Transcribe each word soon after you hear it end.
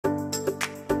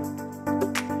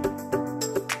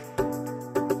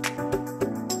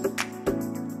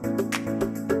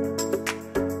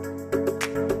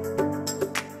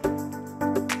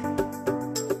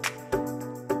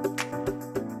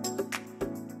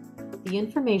The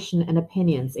information and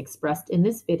opinions expressed in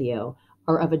this video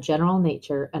are of a general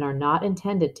nature and are not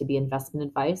intended to be investment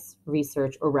advice,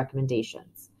 research, or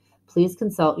recommendations. Please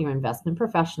consult your investment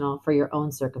professional for your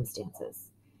own circumstances.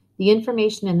 The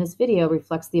information in this video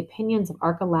reflects the opinions of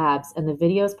Arca Labs and the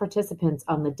video's participants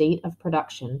on the date of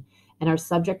production and are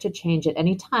subject to change at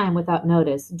any time without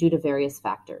notice due to various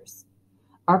factors.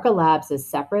 Arca Labs is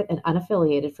separate and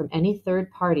unaffiliated from any third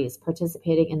parties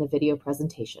participating in the video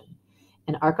presentation,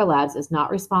 and Arca Labs is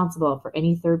not responsible for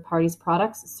any third parties'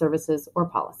 products, services, or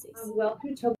policies.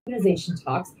 Welcome to Tokenization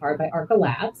Talks, powered by Arca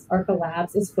Labs. Arca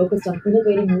Labs is focused on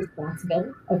innovating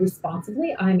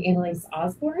responsibly. I'm Annelise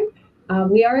Osborne.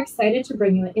 We are excited to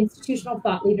bring you institutional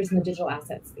thought leaders in the digital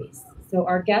asset space. So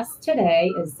our guest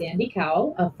today is Sandy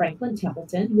Kaul of Franklin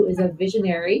Templeton, who is a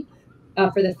visionary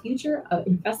for the future of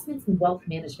investments and wealth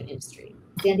management industry.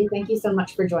 Sandy, thank you so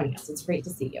much for joining us. It's great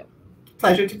to see you.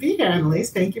 Pleasure to be here,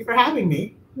 Annelise. Thank you for having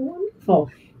me.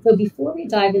 Wonderful. So before we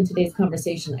dive into today's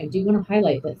conversation, I do want to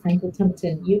highlight that Franklin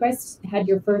Templeton, you guys had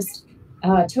your first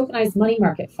tokenized money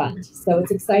market fund. So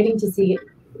it's exciting to see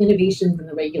innovations in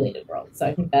the regulated world. So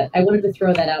I think that I wanted to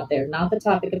throw that out there. Not the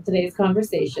topic of today's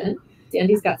conversation.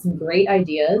 Sandy's got some great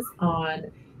ideas on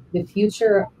the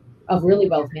future of really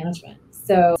wealth management.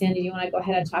 So Sandy, do you want to go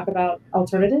ahead and talk about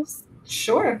alternatives?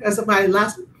 Sure. As my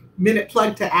last minute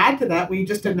plug to add to that, we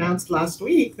just announced last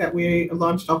week that we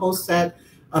launched a whole set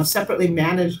of separately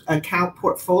managed account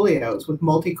portfolios with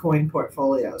multi-coin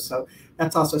portfolios. So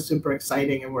that's also super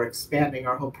exciting, and we're expanding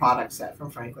our whole product set from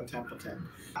Franklin Templeton.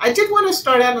 I did want to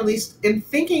start out, at least, in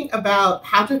thinking about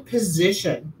how to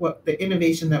position what the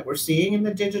innovation that we're seeing in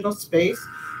the digital space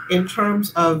in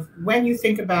terms of when you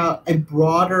think about a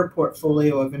broader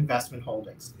portfolio of investment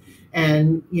holdings.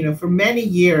 And, for many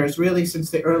years, really since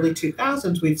the early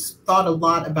 2000s, we've thought a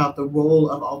lot about the role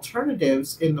of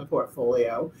alternatives in the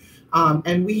portfolio.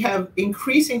 And we have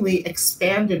increasingly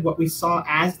expanded what we saw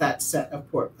as that set of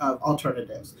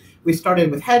alternatives. We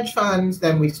started with hedge funds,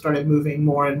 then we started moving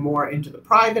more and more into the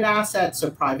private assets, so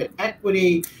private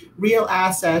equity, real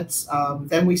assets.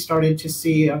 Then we started to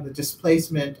see the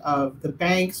displacement of the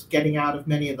banks getting out of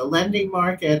many of the lending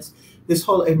markets, this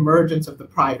whole emergence of the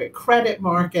private credit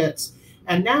markets.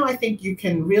 And now I think you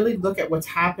can really look at what's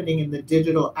happening in the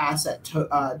digital asset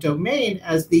domain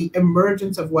as the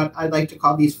emergence of what I like to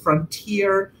call these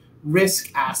frontier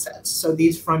risk assets. So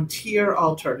these frontier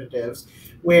alternatives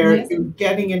where you're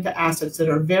getting into assets that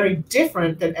are very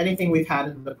different than anything we've had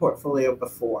in the portfolio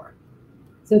before.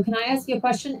 So can I ask you a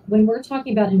question? When we're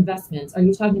talking about investments, are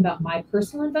you talking about my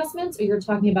personal investments, or you're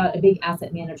talking about a big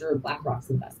asset manager or BlackRock's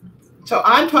investments? So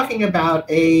I'm talking about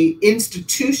a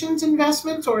institution's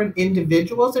investments or an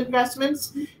individual's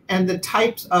investments, and the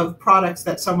types of products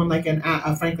that someone like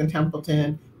a Franklin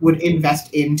Templeton would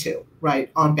invest into,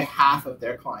 right, on behalf of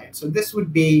their clients. So this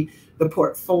would be the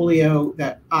portfolio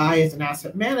that I, as an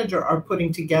asset manager, are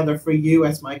putting together for you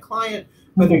as my client,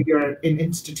 whether you're an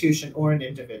institution or an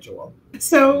individual.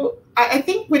 So I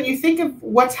think when you think of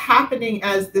what's happening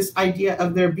as this idea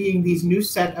of there being these new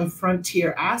set of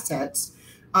frontier assets,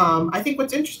 I think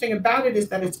what's interesting about it is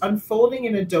that it's unfolding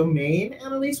in a domain,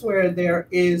 Annelise, where there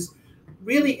is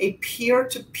really a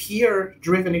peer-to-peer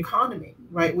driven economy,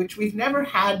 right, which we've never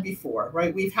had before,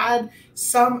 right? We've had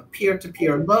some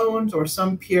peer-to-peer loans or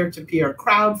some peer-to-peer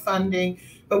crowdfunding,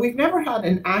 but we've never had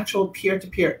an actual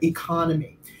peer-to-peer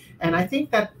economy. And I think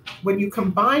that when you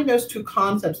combine those two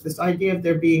concepts, this idea of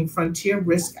there being frontier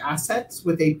risk assets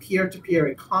with a peer-to-peer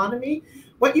economy,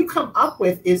 what you come up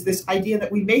with is this idea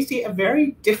that we may see a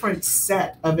very different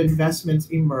set of investments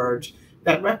emerge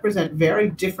that represent very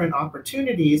different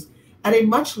opportunities at a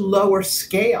much lower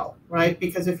scale, right?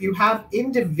 Because if you have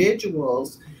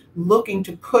individuals looking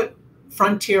to put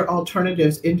frontier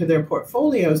alternatives into their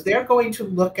portfolios, they're going to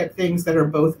look at things that are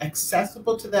both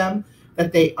accessible to them,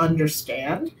 that they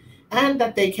understand, and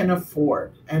that they can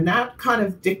afford. And that kind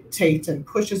of dictates and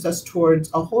pushes us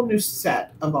towards a whole new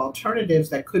set of alternatives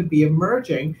that could be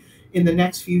emerging in the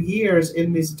next few years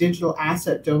in this digital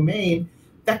asset domain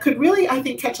that could really, I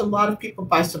think, catch a lot of people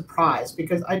by surprise,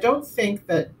 because I don't think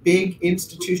that big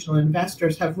institutional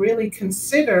investors have really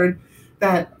considered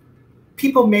that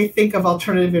people may think of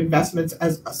alternative investments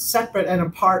as a separate and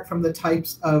apart from the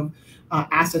types of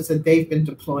assets that they've been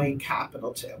deploying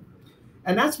capital to.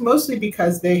 And that's mostly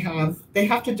because they have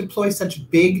to deploy such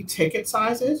big ticket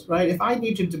sizes, right? If I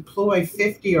need to deploy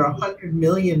 $50 or $100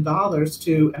 million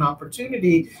to an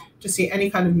opportunity to see any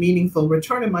kind of meaningful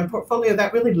return in my portfolio,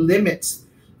 that really limits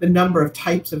the number of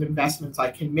types of investments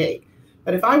I can make.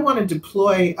 But if I want to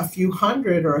deploy a few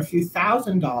hundred or a few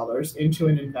 $1,000s into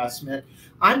an investment,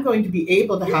 I'm going to be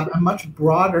able to have a much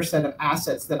broader set of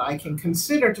assets that I can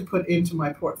consider to put into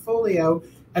my portfolio.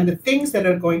 And the things that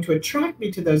are going to attract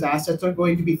me to those assets are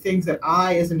going to be things that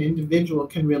I, as an individual,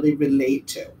 can really relate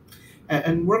to.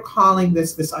 And we're calling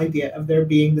this idea of there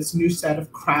being this new set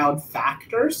of crowd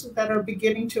factors that are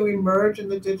beginning to emerge in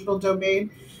the digital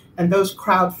domain. And those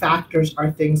crowd factors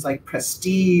are things like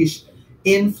prestige,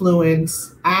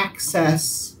 influence,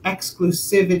 access,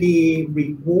 exclusivity,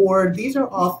 reward. These are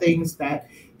all things that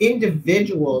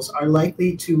individuals are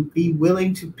likely to be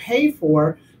willing to pay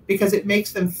for because it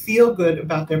makes them feel good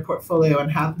about their portfolio and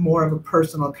have more of a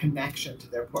personal connection to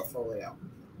their portfolio.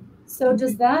 So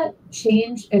does that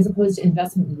change as opposed to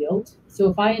investment yield? So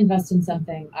if I invest in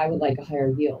something, I would like a higher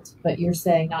yield, but you're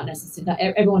saying not necessarily,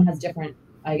 everyone has different,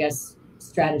 I guess,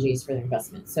 strategies for their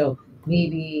investment. So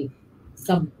maybe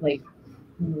some, like,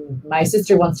 my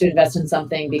sister wants to invest in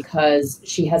something because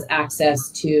she has access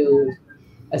to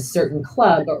a certain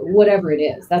club or whatever it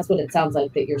is. That's what it sounds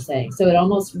like that you're saying. So it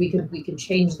almost, we can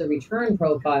change the return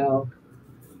profile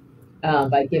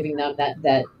by giving them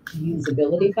that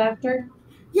usability factor.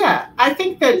 Yeah, I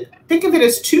think of it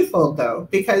as twofold though,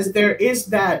 because there is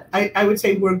that, I would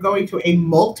say we're going to a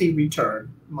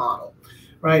multi-return model,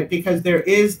 right? Because there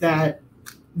is that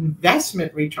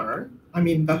investment return. I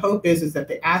mean, the hope is that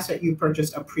the asset you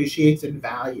purchase appreciates in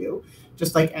value,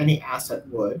 just like any asset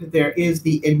would. There is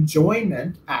the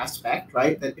enjoyment aspect,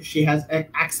 right? That if she has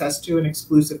access to an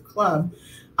exclusive club,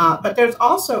 but there's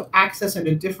also access in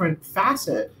a different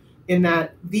facet in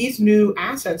that these new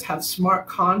assets have smart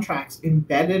contracts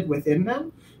embedded within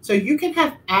them. So you can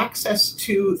have access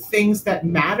to things that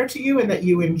matter to you and that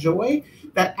you enjoy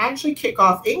that actually kick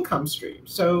off income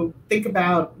streams. So think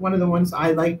about one of the ones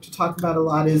I like to talk about a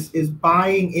lot is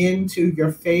buying into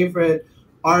your favorite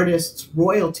artist's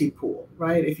royalty pool,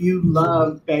 right? If you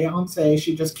love Beyonce,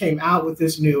 she just came out with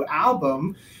this new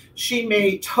album. She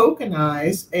may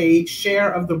tokenize a share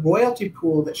of the royalty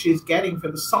pool that she's getting for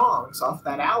the songs off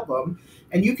that album.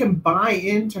 And you can buy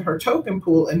into her token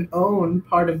pool and own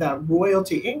part of that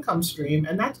royalty income stream.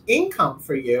 And that's income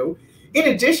for you, in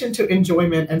addition to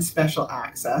enjoyment and special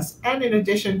access, and in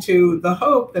addition to the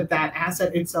hope that that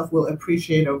asset itself will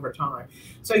appreciate over time.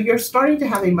 So you're starting to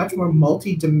have a much more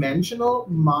multi-dimensional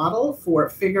model for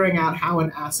figuring out how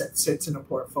an asset sits in a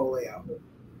portfolio.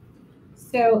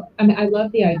 So, I mean, I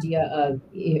love the idea of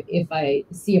if I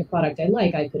see a product I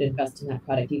like, I could invest in that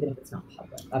product, even if it's not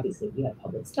public. Obviously, we have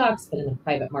public stocks, but in the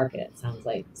private market, it sounds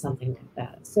like something like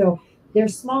that. So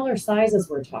there's smaller sizes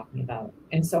we're talking about.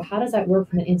 And so how does that work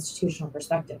from an institutional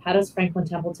perspective? How does Franklin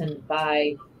Templeton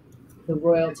buy the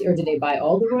royalty, or do they buy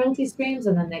all the royalty streams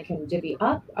and then they can divvy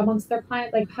up amongst their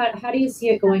client? Like, how do you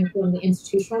see it going from the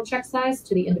institutional check size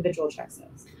to the individual check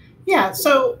size? Yeah,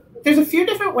 so there's a few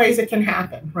different ways it can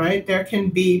happen, right? There can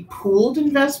be pooled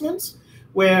investments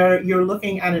where you're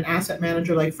looking at an asset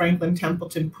manager like Franklin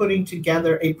Templeton putting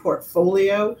together a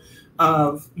portfolio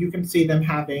of, you can see them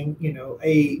having,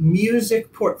 a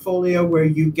music portfolio where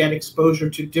you get exposure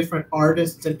to different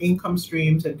artists and income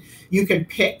streams, and you can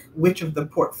pick which of the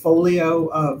portfolio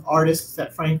of artists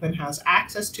that Franklin has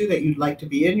access to that you'd like to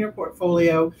be in your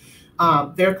portfolio.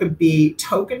 There could be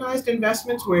tokenized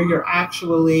investments where you're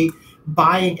actually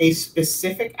buying a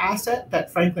specific asset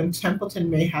that Franklin Templeton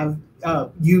may have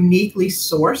uniquely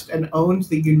sourced and owns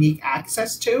the unique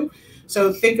access to.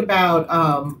 So think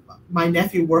about, my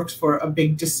nephew works for a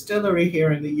big distillery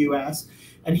here in the US,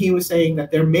 and he was saying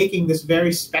that they're making this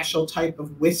very special type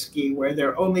of whiskey where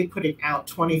they're only putting out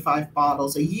 25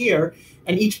 bottles a year,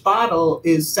 and each bottle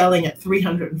is selling at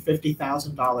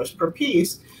 $350,000 per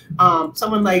piece.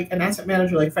 Someone like an asset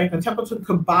manager like Franklin Templeton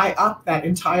could buy up that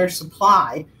entire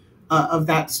supply of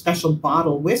that special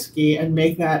bottle whiskey and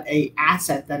make that a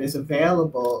asset that is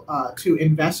available to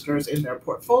investors in their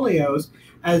portfolios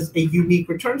as a unique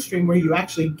return stream where you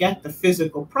actually get the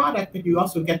physical product, but you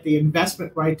also get the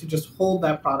investment right to just hold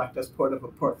that product as part of a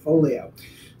portfolio.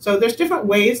 So there's different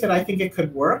ways that I think it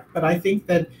could work, but I think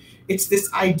that it's this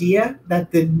idea that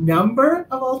the number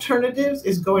of alternatives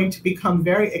is going to become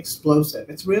very explosive.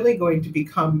 It's really going to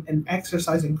become an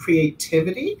exercise in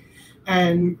creativity.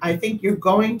 And I think you're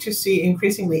going to see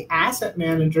increasingly asset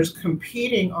managers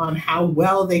competing on how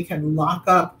well they can lock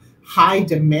up high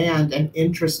demand and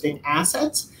interesting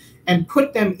assets and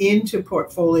put them into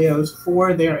portfolios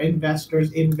for their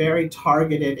investors in very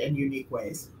targeted and unique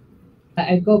ways.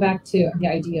 I go back to the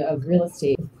idea of real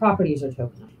estate. Properties are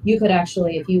tokenized. You could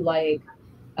actually, if you like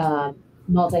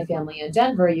multifamily in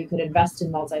Denver, you could invest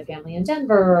in multifamily in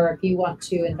Denver. Or if you want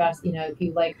to invest, if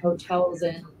you like hotels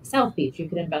in South Beach, you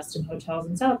could invest in hotels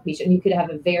in South Beach. And you could have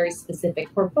a very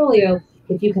specific portfolio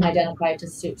if you can identify to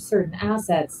certain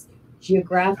assets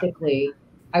geographically.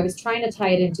 I was trying to tie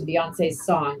it into Beyonce's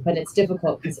song, but it's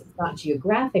difficult because it's not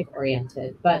geographic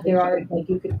oriented. But there are like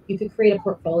you could create a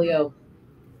portfolio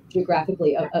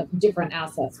geographically of different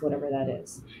assets, whatever that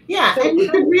is. Yeah, So and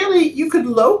you could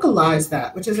localize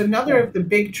that, which is another of the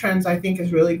big trends I think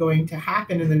is really going to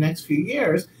happen in the next few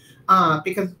years,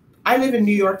 because I live in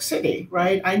New York City,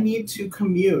 right? I need to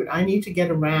commute. I need to get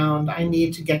around. I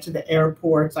need to get to the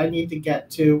airports. I need to get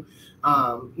to,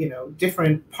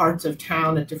 different parts of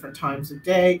town at different times of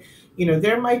day.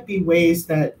 There might be ways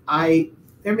that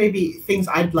there may be things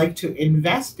I'd like to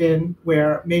invest in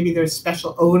where maybe there's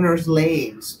special owners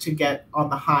lanes to get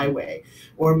on the highway,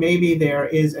 or maybe there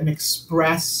is an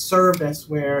express service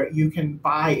where you can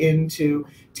buy into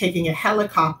taking a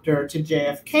helicopter to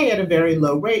JFK at a very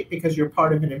low rate because you're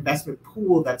part of an investment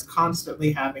pool that's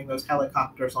constantly having those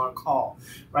helicopters on call,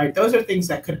 right? Those are things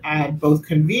that could add both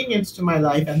convenience to my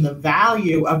life and the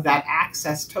value of that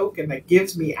access token that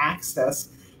gives me access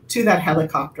to that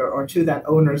helicopter or to that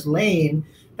owner's lane.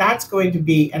 That's going to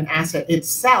be an asset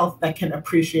itself that can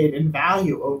appreciate in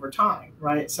value over time,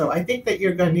 right? So I think that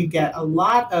you're going to get a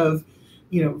lot of,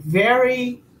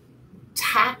 very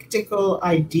tactical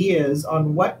ideas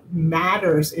on what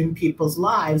matters in people's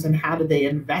lives and how do they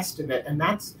invest in it. And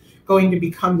that's going to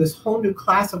become this whole new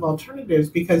class of alternatives,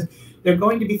 because they're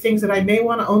going to be things that I may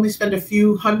want to only spend a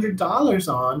few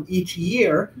 $100s on each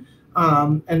year,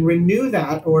 and renew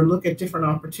that or look at different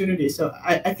opportunities. So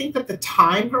I think that the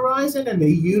time horizon and the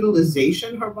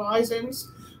utilization horizons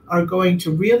are going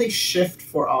to really shift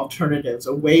for alternatives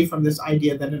away from this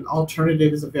idea that an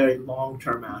alternative is a very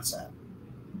long-term asset.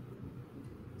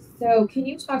 So can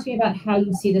you talk to me about how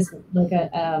you see this, like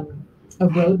a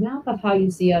roadmap of how you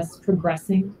see us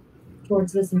progressing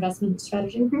towards this investment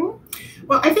strategy? Mm-hmm.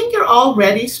 Well, I think you're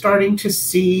already starting to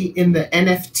see in the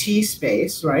NFT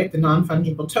space, right, the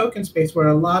non-fungible token space, where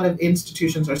a lot of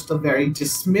institutions are still very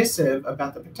dismissive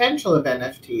about the potential of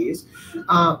NFTs,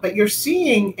 but you're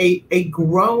seeing a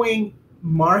growing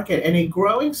market and a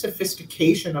growing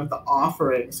sophistication of the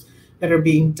offerings that are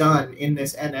being done in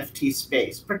this NFT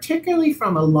space, particularly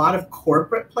from a lot of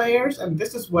corporate players. And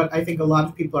this is what I think a lot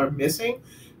of people are missing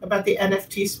about the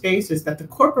NFT space, is that the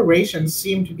corporations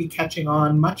seem to be catching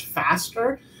on much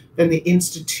faster than the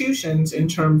institutions in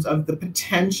terms of the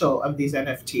potential of these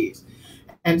NFTs.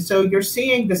 And so you're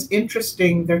seeing this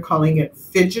interesting, they're calling it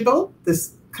phygital,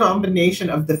 this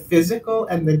combination of the physical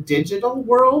and the digital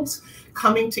worlds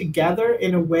coming together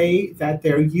in a way that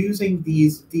they're using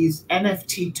these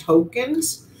NFT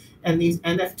tokens and these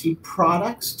NFT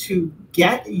products to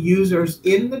get users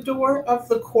in the door of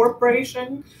the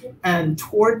corporation and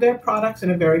toward their products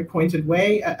in a very pointed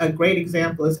way. A great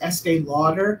example is Estee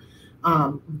Lauder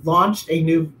launched a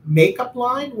new makeup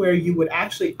line where you would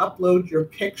actually upload your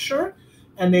picture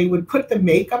and they would put the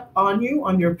makeup on you,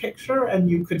 on your picture, and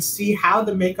you could see how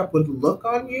the makeup would look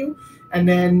on you. And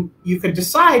then you could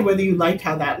decide whether you liked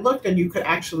how that looked, and you could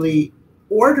actually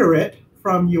order it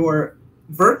from your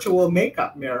virtual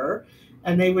makeup mirror,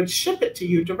 and they would ship it to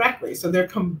you directly. So they're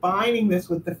combining this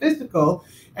with the physical,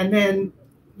 and then,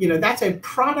 that's a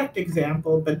product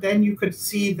example, but then you could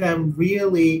see them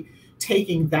really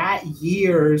taking that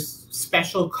year's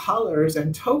special colors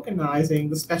and tokenizing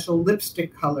the special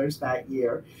lipstick colors that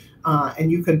year.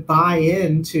 And you could buy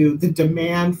into the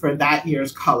demand for that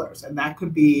year's colors. And that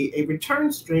could be a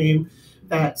return stream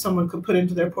that someone could put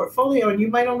into their portfolio. And you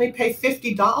might only pay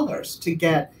 $50 to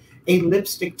get a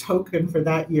lipstick token for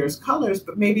that year's colors.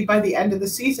 But maybe by the end of the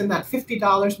season, that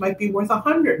 $50 might be worth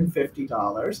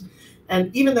 $150.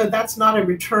 And even though that's not a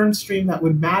return stream that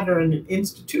would matter in an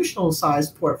institutional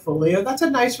sized portfolio, that's a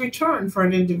nice return for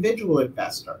an individual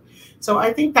investor. So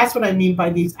I think that's what I mean by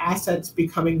these assets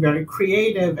becoming very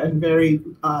creative and very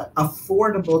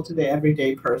affordable to the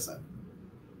everyday person.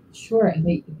 Sure.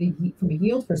 And from a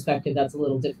yield perspective, that's a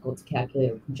little difficult to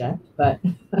calculate or project, but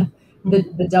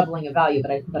the doubling of value,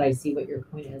 but I see what your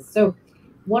point is. So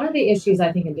one of the issues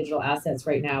I think in digital assets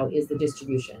right now is the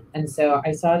distribution. And so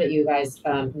I saw that you guys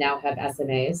now have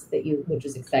SMAs which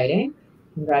is exciting.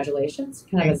 Congratulations.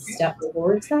 Kind of a step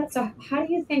towards that. So how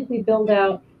do you think we build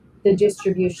out the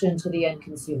distribution to the end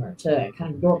consumer, to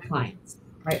kind of your clients,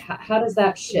 right? How does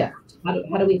that shift? How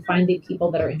do we find the people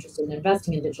that are interested in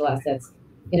investing in digital assets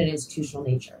in an institutional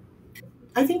nature?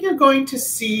 I think you're going to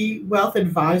see wealth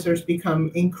advisors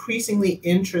become increasingly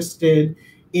interested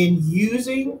in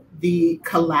using the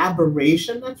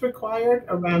collaboration that's required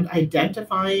around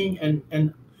identifying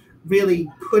and really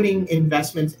putting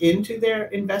investments into their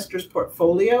investors'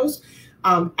 portfolios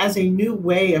as a new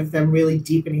way of them really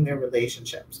deepening their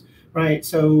relationships. Right.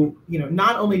 So,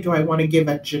 not only do I want to give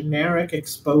a generic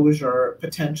exposure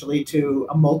potentially to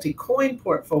a multi-coin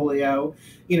portfolio,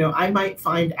 I might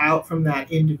find out from that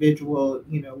individual,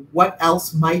 what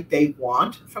else might they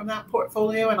want from that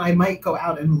portfolio. And I might go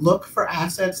out and look for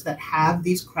assets that have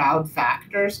these crowd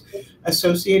factors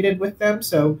associated with them.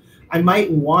 So I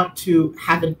might want to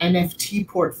have an NFT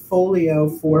portfolio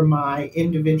for my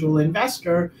individual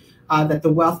investor that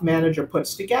the wealth manager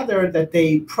puts together, that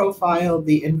they profile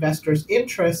the investor's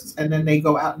interests, and then they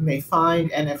go out and they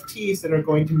find NFTs that are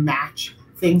going to match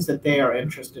things that they are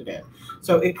interested in.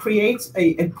 So it creates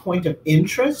a point of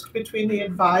interest between the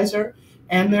advisor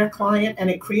and their client, and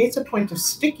it creates a point of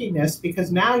stickiness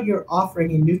because now you're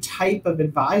offering a new type of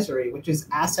advisory, which is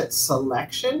asset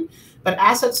selection, but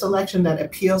asset selection that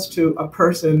appeals to a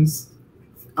person's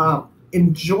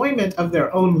enjoyment of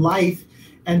their own life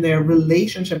and their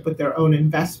relationship with their own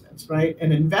investments, right?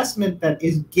 An investment that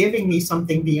is giving me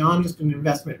something beyond just an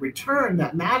investment return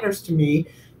that matters to me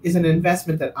is an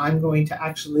investment that I'm going to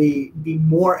actually be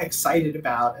more excited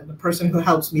about. And the person who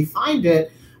helps me find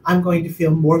it, I'm going to feel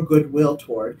more goodwill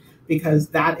toward, because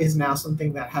that is now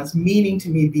something that has meaning to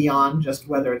me beyond just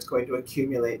whether it's going to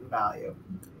accumulate in value.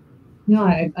 No,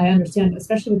 I understand,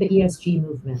 especially with the ESG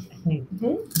movement. I think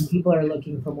people are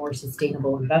looking for more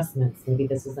sustainable investments. Maybe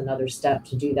this is another step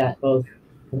to do that, both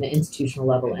from the institutional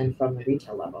level and from the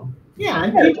retail level. Yeah,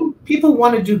 and people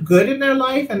want to do good in their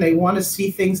life, and they want to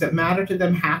see things that matter to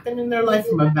them happen in their life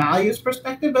from a values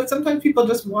perspective. But sometimes people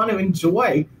just want to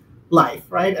enjoy life,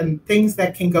 right? And things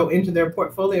that can go into their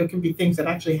portfolio can be things that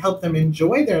actually help them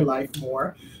enjoy their life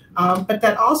more, but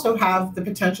that also have the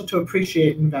potential to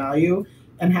appreciate in value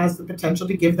and has the potential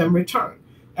to give them return.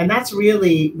 And that's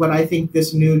really what I think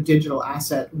this new digital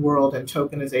asset world and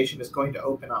tokenization is going to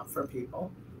open up for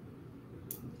people.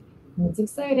 It's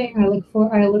exciting. I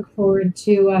look forward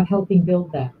to helping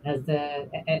build that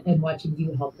and watching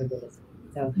you help build it.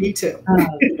 So me too.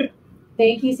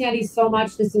 Thank you, Sandy, so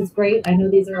much. This is great. I know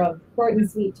these are important,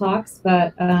 sweet talks,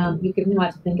 but you've given me a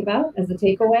lot to think about as a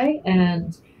takeaway.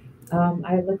 And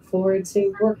I look forward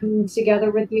to working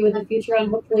together with you in the future and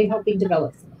hopefully helping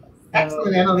develop some of this.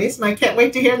 Excellent, Annelise, and I can't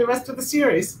wait to hear the rest of the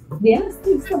series. Yes,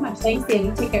 thanks so much. Thanks,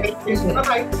 Sandy. Take care.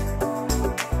 Bye-bye.